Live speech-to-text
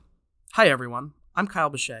Hi everyone, I'm Kyle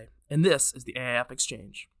Bechet, and this is the AAF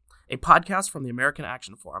Exchange, a podcast from the American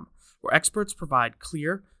Action Forum, where experts provide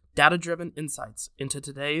clear, data-driven insights into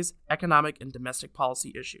today's economic and domestic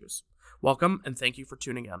policy issues. Welcome, and thank you for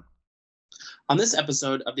tuning in. On this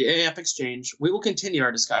episode of the AAF Exchange, we will continue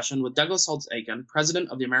our discussion with Douglas Holtz-Eakin, President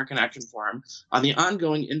of the American Action Forum, on the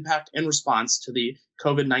ongoing impact and response to the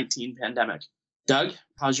COVID-19 pandemic. Doug,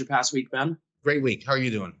 how's your past week been? Great week. How are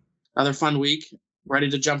you doing? Another fun week.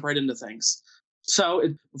 Ready to jump right into things. So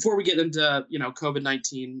before we get into,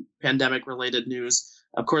 COVID-19 pandemic-related news,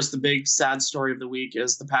 of course, the big sad story of the week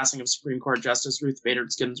is the passing of Supreme Court Justice Ruth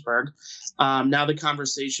Ginsberg. Now the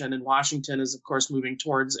conversation in Washington is, of course, moving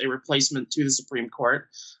towards a replacement to the Supreme Court.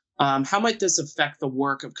 How might this affect the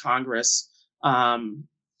work of Congress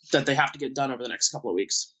that they have to get done over the next couple of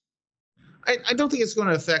weeks? I don't think it's going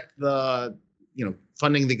to affect the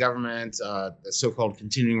funding the government, the so-called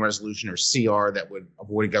continuing resolution or CR that would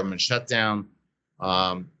avoid a government shutdown.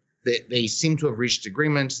 They seem to have reached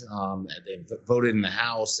agreement. They've voted in the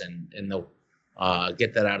House and they'll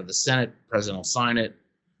get that out of the Senate. The president will sign it.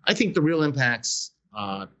 I think the real impacts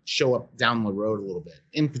show up down the road a little bit.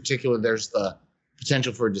 In particular, there's the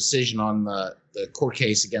potential for a decision on the court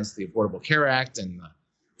case against the Affordable Care Act and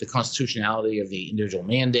the constitutionality of the individual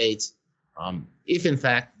mandate. If, in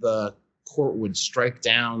fact, the court would strike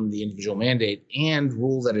down the individual mandate and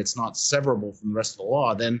rule that it's not severable from the rest of the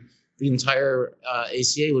law, then the entire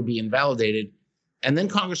ACA would be invalidated, and then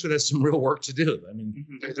Congress would have some real work to do. I mean,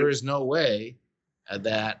 there is no way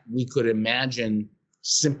that we could imagine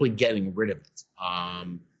simply getting rid of it.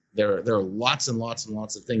 There are lots and lots and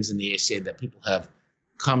lots of things in the ACA that people have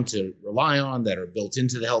come to rely on, that are built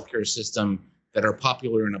into the healthcare system, that are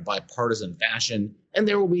popular in a bipartisan fashion, and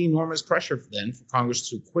there will be enormous pressure then for Congress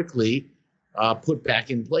to quickly put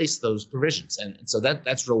back in place those provisions, and so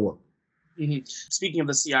that's real work. Mm-hmm. Speaking of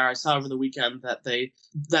the CR, I saw over the weekend that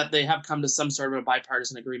they have come to some sort of a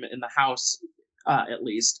bipartisan agreement in the House, at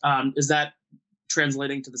least. Is that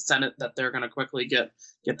translating to the Senate that they're going to quickly get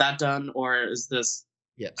that done, or is this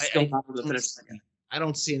still not over the finish line? I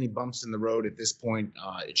don't see any bumps in the road at this point.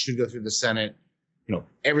 It should go through the Senate.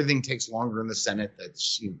 Everything takes longer in the Senate.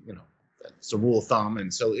 That's a rule of thumb,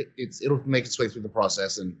 and so it'll make its way through the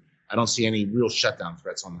process. And I don't see any real shutdown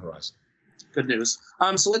threats on the horizon. Good news.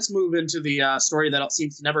 So let's move into the story that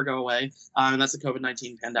seems to never go away, and that's the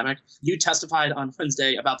COVID-19 pandemic. You testified on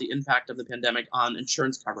Wednesday about the impact of the pandemic on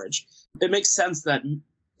insurance coverage. It makes sense that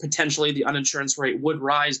potentially the uninsurance rate would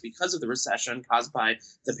rise because of the recession caused by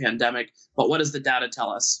the pandemic. But what does the data tell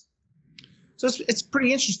us? So it's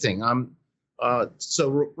pretty interesting.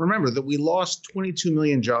 So remember that we lost 22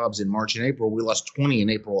 million jobs in March and April. We lost 20 in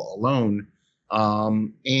April alone.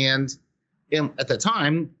 And at the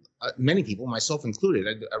time, many people, myself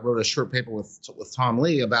included, I wrote a short paper with Tom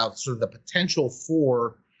Lee about sort of the potential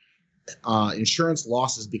for insurance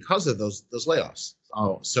losses because of those layoffs.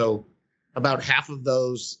 So about half of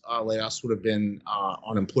those layoffs would have been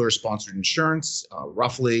on employer-sponsored insurance,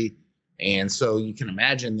 roughly. And so you can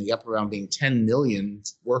imagine the upper bound being 10 million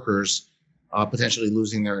workers potentially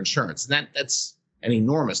losing their insurance. And that's an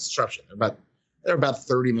enormous disruption. There are about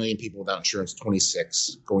 30 million people without insurance,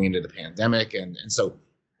 26 going into the pandemic. And so,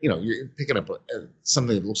 you're picking up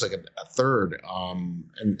something that looks like a third,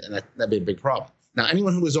 and that'd be a big problem. Now,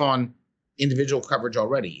 anyone who was on individual coverage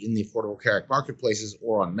already in the Affordable Care Act marketplaces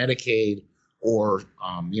or on Medicaid or,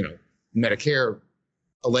 Medicare,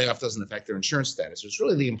 a layoff doesn't affect their insurance status. It's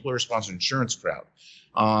really the employer-sponsored insurance crowd.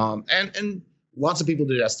 And lots of people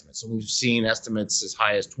did estimates, and we've seen estimates as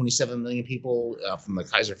high as 27 million people from the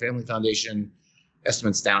Kaiser Family Foundation,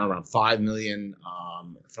 estimates down around 5 million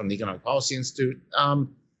from the Economic Policy Institute.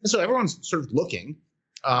 And so everyone's sort of looking.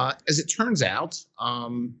 As it turns out,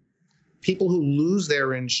 people who lose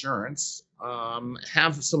their insurance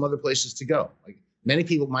have some other places to go. Like many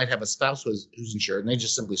people might have a spouse who's insured, and they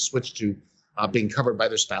just simply switch to being covered by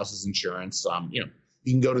their spouse's insurance. You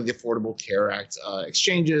can go to the Affordable Care Act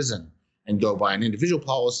exchanges and go buy an individual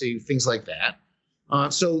policy, things like that.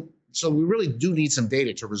 So we really do need some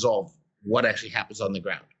data to resolve what actually happens on the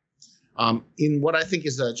ground. In what I think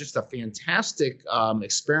is just a fantastic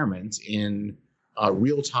experiment in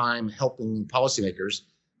real-time helping policymakers,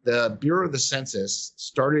 the Bureau of the Census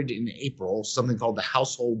started in April something called the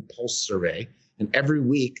Household Pulse Survey. And every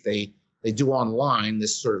week they do online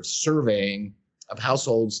this sort of surveying of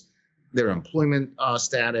households, their employment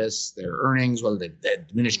status, their earnings, whether they had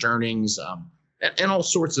diminished earnings, and all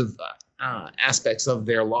sorts of aspects of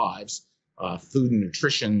their lives, food and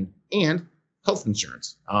nutrition, and health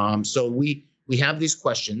insurance. So we have these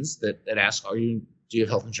questions that ask, do you have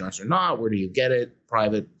health insurance or not? Where do you get it?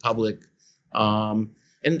 Private, public?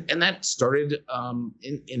 And that started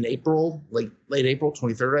in April, late April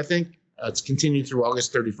 23rd, I think. It's continued through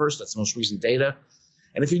August 31st. That's the most recent data.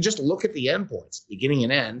 And if you just look at the endpoints, beginning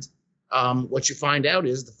and end, what you find out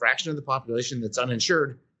is the fraction of the population that's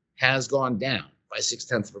uninsured has gone down by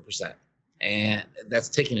 0.6%. And that's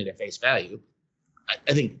taken it at face value.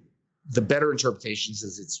 I think the better interpretations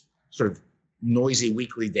is it's sort of noisy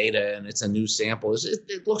weekly data and it's a new sample.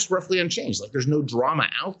 It looks roughly unchanged. Like there's no drama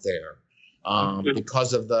out there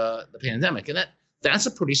because of the pandemic. And that's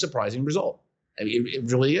a pretty surprising result. I mean,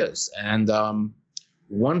 it really is. And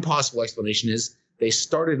one possible explanation is they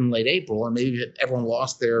started in late April and maybe everyone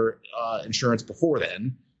lost their insurance before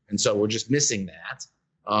then. And so we're just missing that.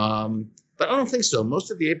 But I don't think so. Most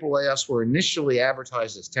of the April layoffs were initially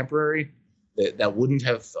advertised as temporary. That wouldn't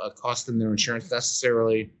have cost them their insurance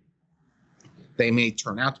necessarily. They may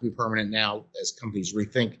turn out to be permanent now as companies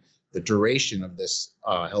rethink the duration of this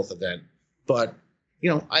health event. But,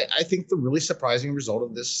 I think the really surprising result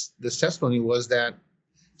of this testimony was that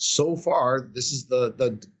so far, this is the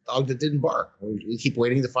dog that didn't bark. We keep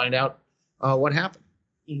waiting to find out what happened.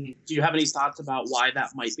 Mm-hmm. Do you have any thoughts about why that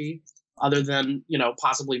might be, other than,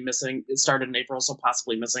 possibly missing? It started in April, so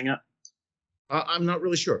possibly missing it. I'm not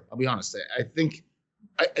really sure. I'll be honest. I think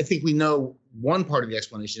we know one part of the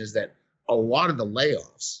explanation is that a lot of the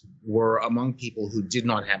layoffs were among people who did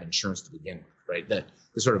not have insurance to begin with, right? The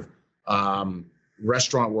sort of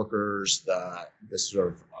restaurant workers, the sort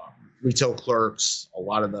of retail clerks, a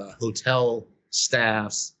lot of the hotel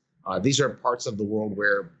staffs. These are parts of the world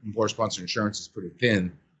where employer-sponsored insurance is pretty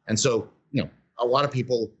thin. And so, a lot of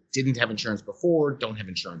people didn't have insurance before, don't have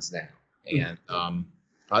insurance now. And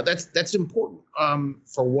that's important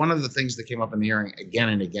for one of the things that came up in the hearing again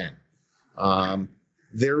and again.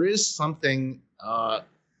 There is something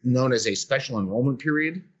known as a special enrollment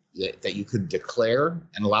period that you could declare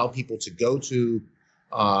and allow people to go to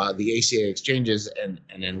the ACA exchanges and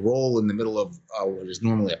enroll in the middle of what is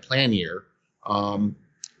normally a plan year.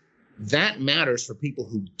 That matters for people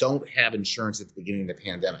who don't have insurance at the beginning of the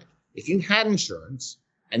pandemic. If you had insurance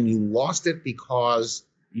and you lost it because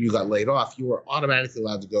you got laid off, you were automatically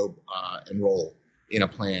allowed to go enroll in a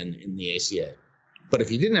plan in the ACA. But if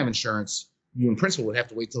you didn't have insurance, you in principle would have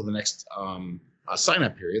to wait till the next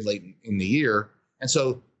sign-up period late in the year. And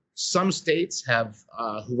so some states have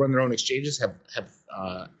who run their own exchanges have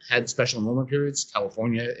had special enrollment periods,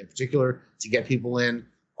 California in particular, to get people in.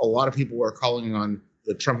 A lot of people are calling on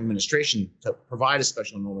the Trump administration to provide a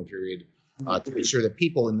special enrollment period to make sure that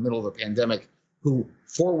people in the middle of a pandemic who,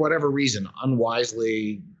 for whatever reason,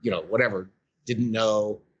 unwisely, whatever, didn't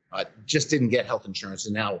know, just didn't get health insurance,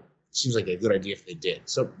 and now it seems like a good idea if they did.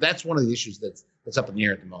 So that's one of the issues that's up in the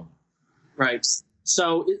air at the moment. Right.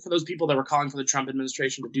 So for those people that were calling for the Trump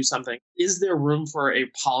administration to do something, is there room for a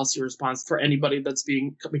policy response for anybody that's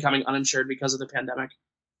becoming uninsured because of the pandemic?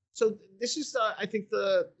 So this is, I think,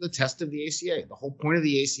 the test of the ACA. The whole point of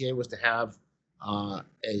the ACA was to have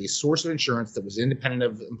a source of insurance that was independent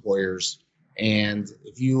of employers. And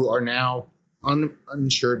if you are now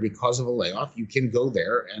uninsured because of a layoff, you can go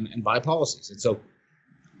there and buy policies. And so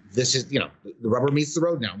this is, the rubber meets the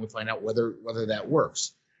road now, and we find out whether that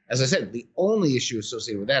works. As I said, the only issue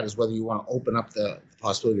associated with that is whether you want to open up the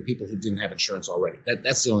possibility of people who didn't have insurance already.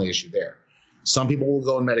 That's the only issue there. Some people will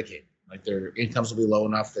go on Medicaid, like their incomes will be low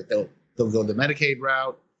enough that they'll go the Medicaid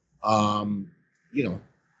route.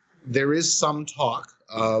 There is some talk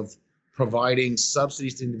of providing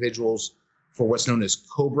subsidies to individuals for what's known as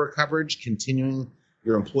COBRA coverage, continuing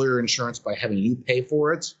your employer insurance by having you pay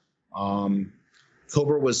for it.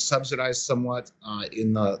 COBRA was subsidized somewhat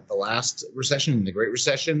in the last recession, in the Great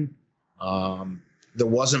Recession. There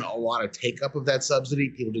wasn't a lot of take up of that subsidy.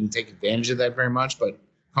 People didn't take advantage of that very much, but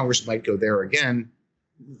Congress might go there again.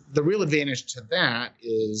 The real advantage to that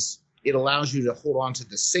is it allows you to hold on to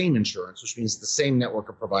the same insurance, which means the same network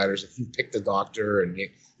of providers. If you pick the doctor and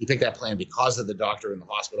you pick that plan because of the doctor in the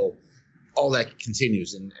hospital, all that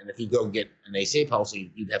continues. And if you go get an ACA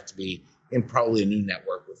policy, you'd have to be in probably a new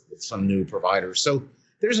network with some new providers. So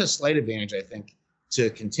there's a slight advantage, I think, to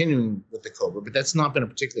continuing with the COBRA, but that's not been a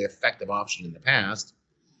particularly effective option in the past.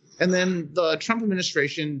 And then the Trump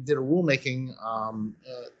administration did a rulemaking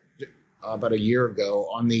about a year ago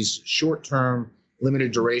on these short-term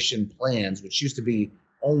limited duration plans, which used to be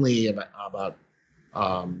only about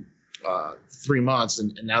 3 months,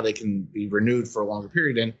 and now they can be renewed for a longer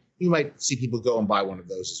period. And you might see people go and buy one of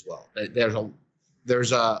those as well.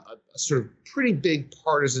 There's a sort of pretty big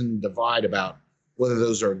partisan divide about whether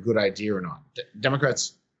those are a good idea or not.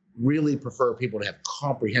 Democrats really prefer people to have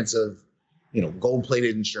comprehensive,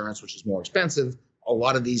 gold-plated insurance, which is more expensive. A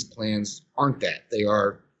lot of these plans aren't that. They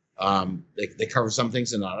are They cover some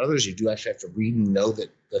things and not others. You do actually have to read and know that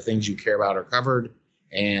the things you care about are covered,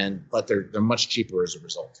 but they're much cheaper as a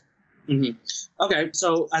result. Mm-hmm. Okay,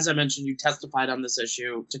 so as I mentioned, you testified on this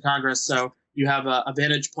issue to Congress, so you have a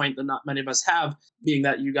vantage point that not many of us have, being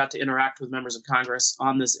that you got to interact with members of Congress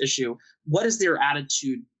on this issue. What is their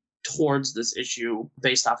attitude towards this issue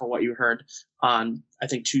based off of what you heard on, I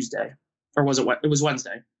think, Tuesday? Or was it what? It was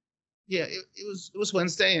Wednesday. Yeah, it was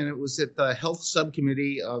Wednesday, and it was at the Health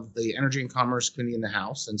Subcommittee of the Energy and Commerce Committee in the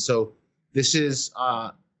House. And so this is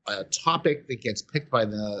a topic that gets picked by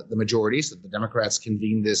the majority. So the Democrats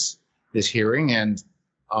convened this hearing, and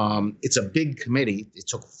it's a big committee. It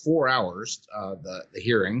took 4 hours, the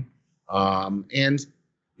hearing, and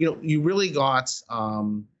you really got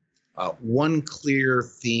one clear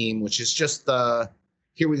theme, which is just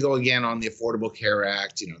here we go again on the Affordable Care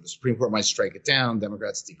Act. The Supreme Court might strike it down.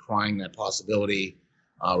 Democrats decrying that possibility.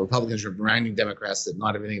 Republicans reminding Democrats that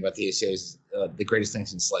not everything about the ACA is the greatest thing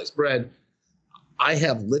since sliced bread. I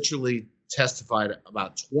have literally testified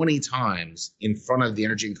about 20 times in front of the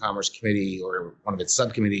Energy and Commerce Committee or one of its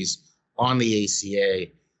subcommittees on the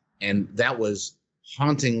ACA, and that was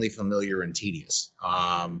hauntingly familiar and tedious.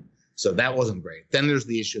 So that wasn't great. Then there's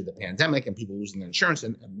the issue of the pandemic and people losing their insurance,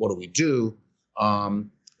 and what do we do?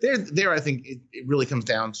 There, I think it really comes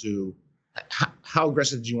down to how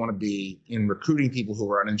aggressive do you want to be in recruiting people who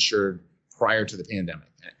are uninsured prior to the pandemic,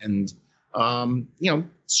 and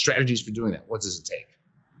strategies for doing that. What does it take?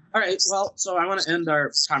 All right. Well, so I want to end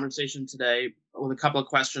our conversation today with a couple of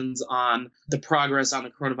questions on the progress on the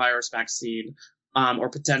coronavirus vaccine, or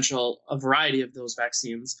a variety of those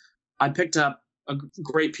vaccines. I picked up a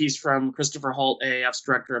great piece from Christopher Holt, AAF's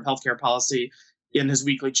Director of Healthcare Policy, in his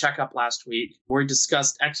weekly checkup last week, where he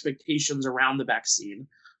discussed expectations around the vaccine.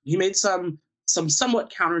 He made some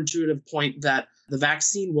somewhat counterintuitive point that the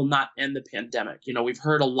vaccine will not end the pandemic. We've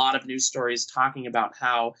heard a lot of news stories talking about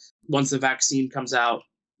how once the vaccine comes out,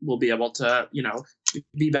 we'll be able to,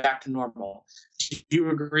 be back to normal. Do you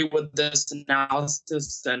agree with this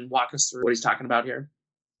analysis and walk us through what he's talking about here?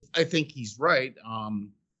 I think he's right.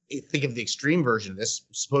 Think of the extreme version of this.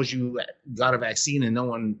 Suppose you got a vaccine and no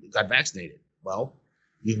one got vaccinated. Well,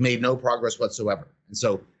 you've made no progress whatsoever. And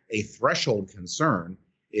so a threshold concern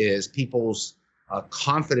is people's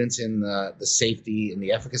confidence in the safety and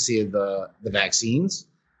the efficacy of the vaccines.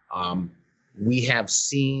 We have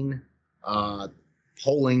seen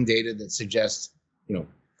polling data that suggests,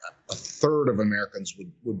 a third of Americans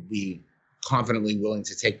would be confidently willing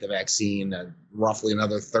to take the vaccine. Roughly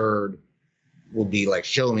another third would be like,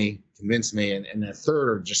 show me, convince me. And a third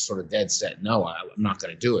are just sort of dead set, no, I'm not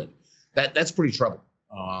going to do it. That's pretty troubling.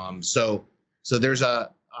 So there's I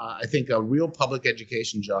think a real public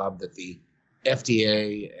education job that the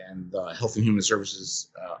FDA and Health and Human Services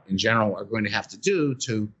in general are going to have to do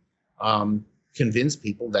to convince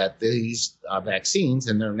people that these vaccines,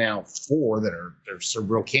 and there are now 4 that are some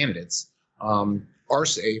real candidates, are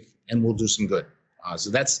safe and will do some good. So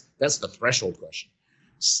that's the threshold question.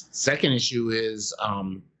 Second issue is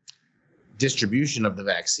distribution of the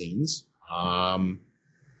vaccines.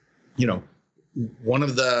 One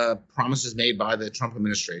of the promises made by the Trump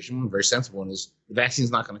administration, a very sensible one, is the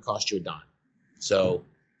vaccine's not going to cost you a dime. So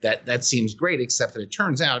that seems great, except that it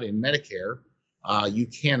turns out in Medicare, you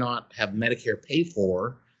cannot have Medicare pay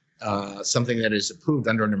for something that is approved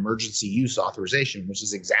under an emergency use authorization, which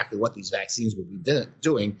is exactly what these vaccines would be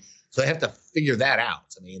doing. So they have to figure that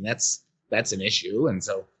out. I mean, that's an issue. And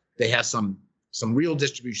so they have some real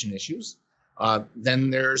distribution issues. Then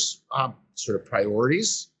there's sort of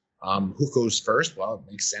priorities. Who goes first? Well,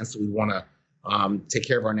 it makes sense that we want to take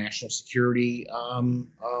care of our national security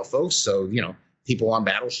folks. So, people on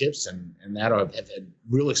battleships and that have had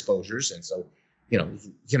real exposures. And so, you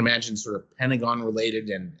can imagine sort of Pentagon-related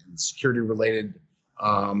and security-related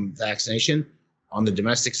vaccination. On the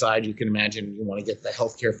domestic side, you can imagine you want to get the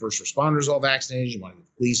healthcare first responders all vaccinated. You want to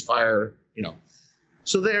get police, fire,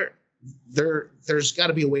 So there's got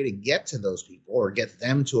to be a way to get to those people or get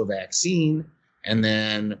them to a vaccine. And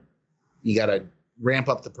then you got to ramp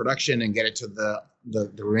up the production and get it to the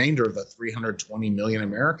remainder of the 320 million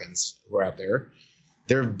Americans who are out there.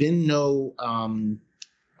 There have been no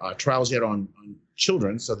trials yet on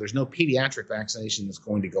children, so there's no pediatric vaccination that's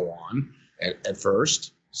going to go on at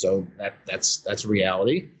first. So that's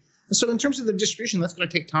reality. And so in terms of the distribution, that's going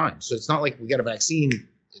to take time. So it's not like we get a vaccine,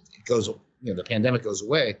 it goes, the pandemic goes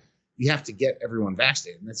away. You have to get everyone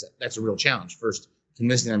vaccinated, and that's a real challenge. First,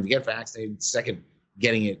 convincing them to get vaccinated. Second,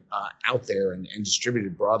 getting it out there and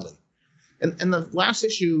distributed broadly. And the last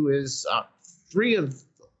issue is two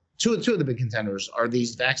of the big contenders are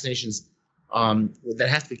these vaccinations that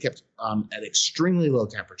have to be kept at extremely low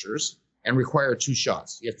temperatures and require 2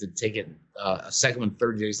 shots. You have to take it a second one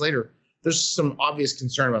 30 days later. There's some obvious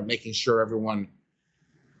concern about making sure everyone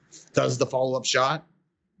does the follow-up shot,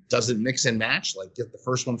 doesn't mix and match, like get the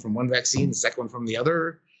first one from one vaccine, the second one from the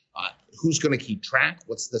other. Who's going to keep track?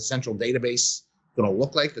 What's the central database going to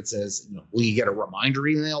look like that says, will you get a reminder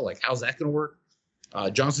email? Like, how's that going to work?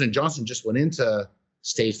 Johnson & Johnson just went into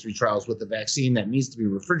stage 3 trials with the vaccine that needs to be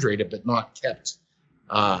refrigerated but not kept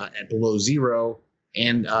at below 0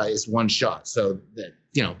 and is 1 shot. So that,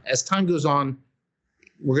 as time goes on,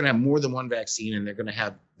 we're going to have more than one vaccine, and they're going to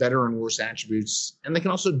have better and worse attributes. And they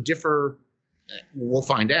can also differ. We'll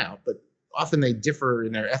find out, but often they differ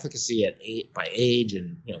in their efficacy by age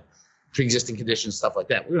and pre-existing conditions, stuff like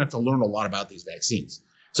that. We're going to have to learn a lot about these vaccines.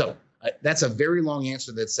 So that's a very long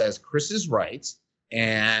answer that says Chris is right,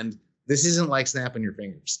 and this isn't like snapping your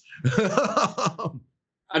fingers.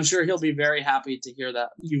 I'm sure he'll be very happy to hear that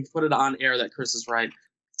you put it on air that Chris is right.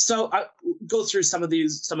 So I go through some of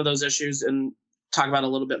those issues and talk about a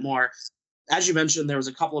little bit more. As you mentioned, there was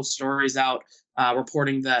a couple of stories out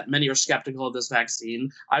reporting that many are skeptical of this vaccine.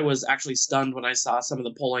 I was actually stunned when I saw some of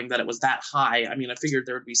the polling that it was that high. I mean, I figured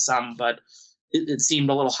there would be some, but it seemed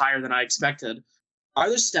a little higher than I expected. Are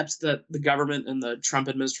there steps that the government and the Trump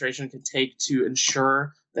administration can take to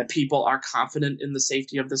ensure that people are confident in the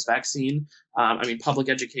safety of this vaccine? Public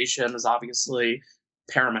education is obviously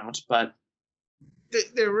paramount, but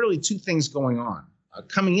there are really 2 things going on.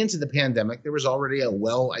 Coming into the pandemic, there was already a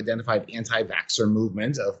well-identified anti-vaxxer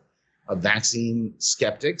movement of vaccine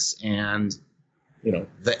skeptics, and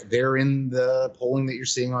they're in the polling that you're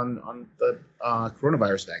seeing on the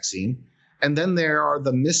coronavirus vaccine. And then there are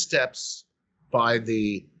the missteps by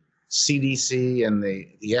the CDC and the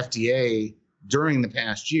FDA during the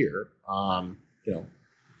past year.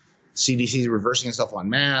 CDC reversing itself on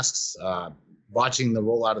masks, watching the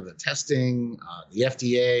rollout of the testing, the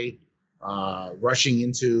FDA rushing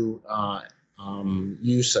into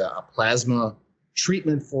use a plasma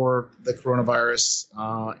treatment for the coronavirus,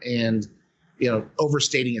 and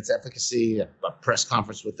overstating its efficacy. A press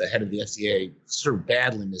conference with the head of the FDA sort of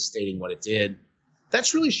badly misstating what it did.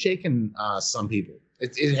 That's really shaken some people.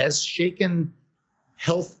 It has shaken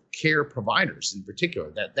healthcare providers in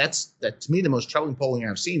particular. That to me, the most troubling polling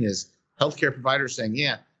I've seen is healthcare providers saying,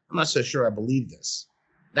 "Yeah, I'm not so sure I believe this."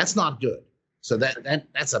 That's not good. So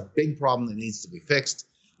that's a big problem that needs to be fixed.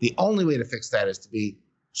 The only way to fix that is to be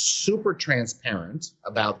super transparent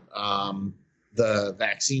about the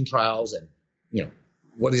vaccine trials and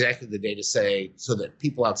what exactly the data say, so that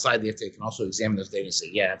people outside the FDA can also examine those data and say,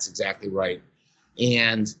 yeah, that's exactly right,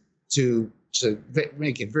 and to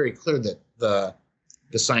make it very clear that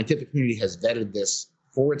the scientific community has vetted this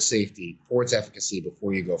for its safety, for its efficacy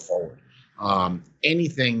before you go forward.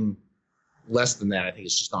 Anything less than that, I think,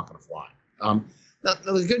 is just not going to fly. Now,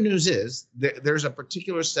 the good news is there's a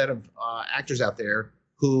particular set of actors out there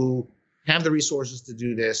who have the resources to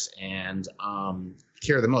do this and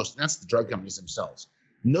care the most, and that's the drug companies themselves.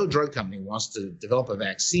 No drug company wants to develop a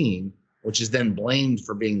vaccine which is then blamed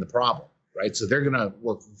for being the problem, right? So they're going to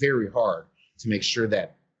work very hard to make sure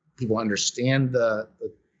that people understand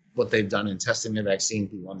what they've done in testing the vaccine,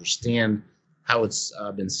 people understand how it's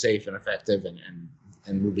been safe and effective,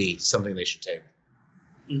 and will be something they should take.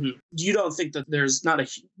 Mm-hmm. You don't think that there's not a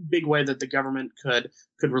big way that the government could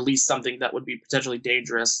release something that would be potentially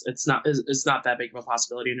dangerous? It's not that big of a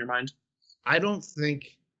possibility in your mind? I don't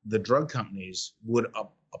think the drug companies would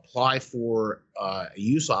apply for a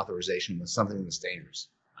use authorization with something that's dangerous.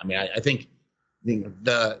 I mean, I think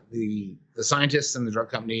the scientists and the drug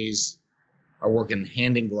companies are working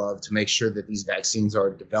hand in glove to make sure that these vaccines are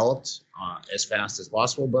developed as fast as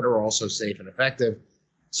possible, but are also safe and effective.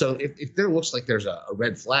 So if there looks like there's a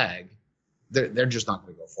red flag, they're just not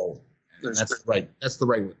going to go forward. And that's right. That's the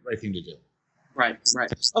right thing to do. Right.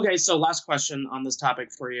 Okay, so last question on this topic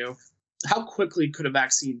for you. How quickly could a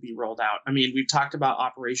vaccine be rolled out? I mean, we've talked about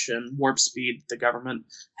Operation Warp Speed the government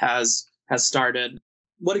has started.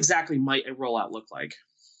 What exactly might a rollout look like?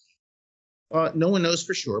 No one knows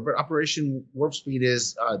for sure, but Operation Warp Speed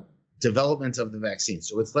is development of the vaccine.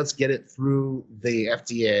 So let's get it through the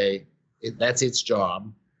FDA. That's its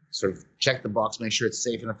job. Sort of check the box, make sure it's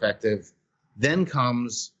safe and effective. Then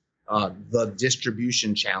comes the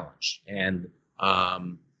distribution challenge. And,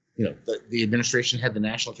 the administration had the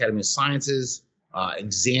National Academy of Sciences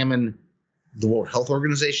examine the World Health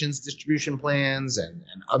Organization's distribution plans and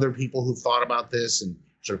other people who've thought about this and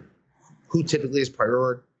sort of who typically is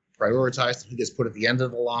prioritized, who gets put at the end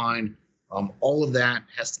of the line. All of that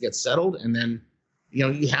has to get settled. And then,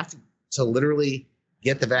 you have to literally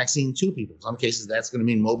get the vaccine to people. In some cases, that's going to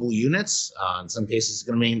mean mobile units. In some cases, it's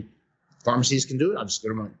going to mean pharmacies can do it. I'll just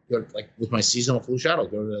go like with my seasonal flu shot. I'll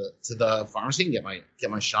go to the pharmacy and get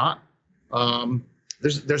my shot.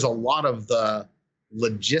 There's a lot of the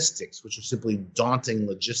logistics, which are simply daunting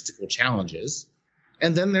logistical challenges.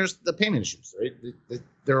 And then there's the payment issues, right?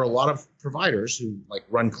 There are a lot of providers who like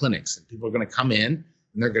run clinics, and people are going to come in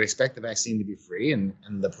and they're going to expect the vaccine to be free, and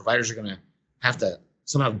the providers are going to have to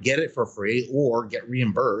somehow get it for free or get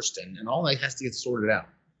reimbursed, and all that has to get sorted out.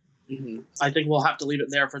 Mm-hmm. I think we'll have to leave it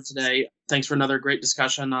there for today. Thanks for another great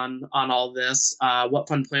discussion on all this. What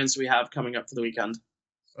fun plans do we have coming up for the weekend?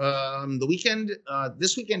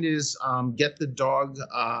 This weekend is get the dog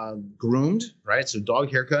groomed, right? So dog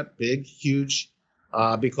haircut, big, huge.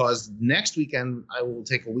 Because next weekend I will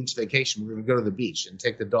take a week's vacation. We're going to go to the beach and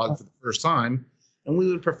take the dog for the first time, and we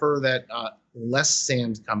would prefer that less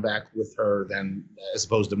sand come back with her than as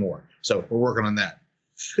opposed to more. So we're working on that.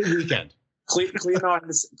 Good weekend. Cleo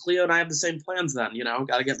and I have the same plans. Then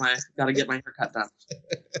got to get my haircut done.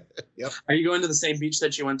 Yep. Are you going to the same beach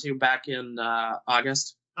that you went to back in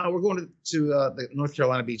August? We're going to the North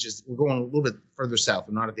Carolina beaches. We're going a little bit further south.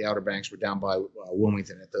 We're not at the Outer Banks. We're down by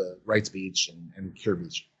Wilmington at the Wrights Beach and Cure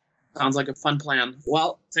Beach. Sounds like a fun plan.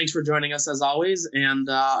 Well, thanks for joining us as always, and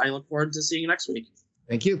I look forward to seeing you next week.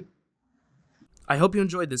 Thank you. I hope you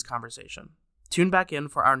enjoyed this conversation. Tune back in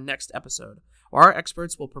for our next episode, where our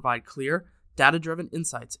experts will provide clear, data-driven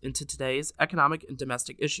insights into today's economic and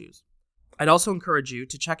domestic issues. I'd also encourage you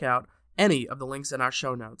to check out any of the links in our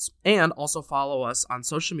show notes, and also follow us on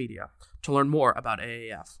social media to learn more about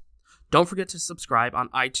AAF. Don't forget to subscribe on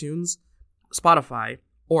iTunes, Spotify,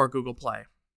 or Google Play.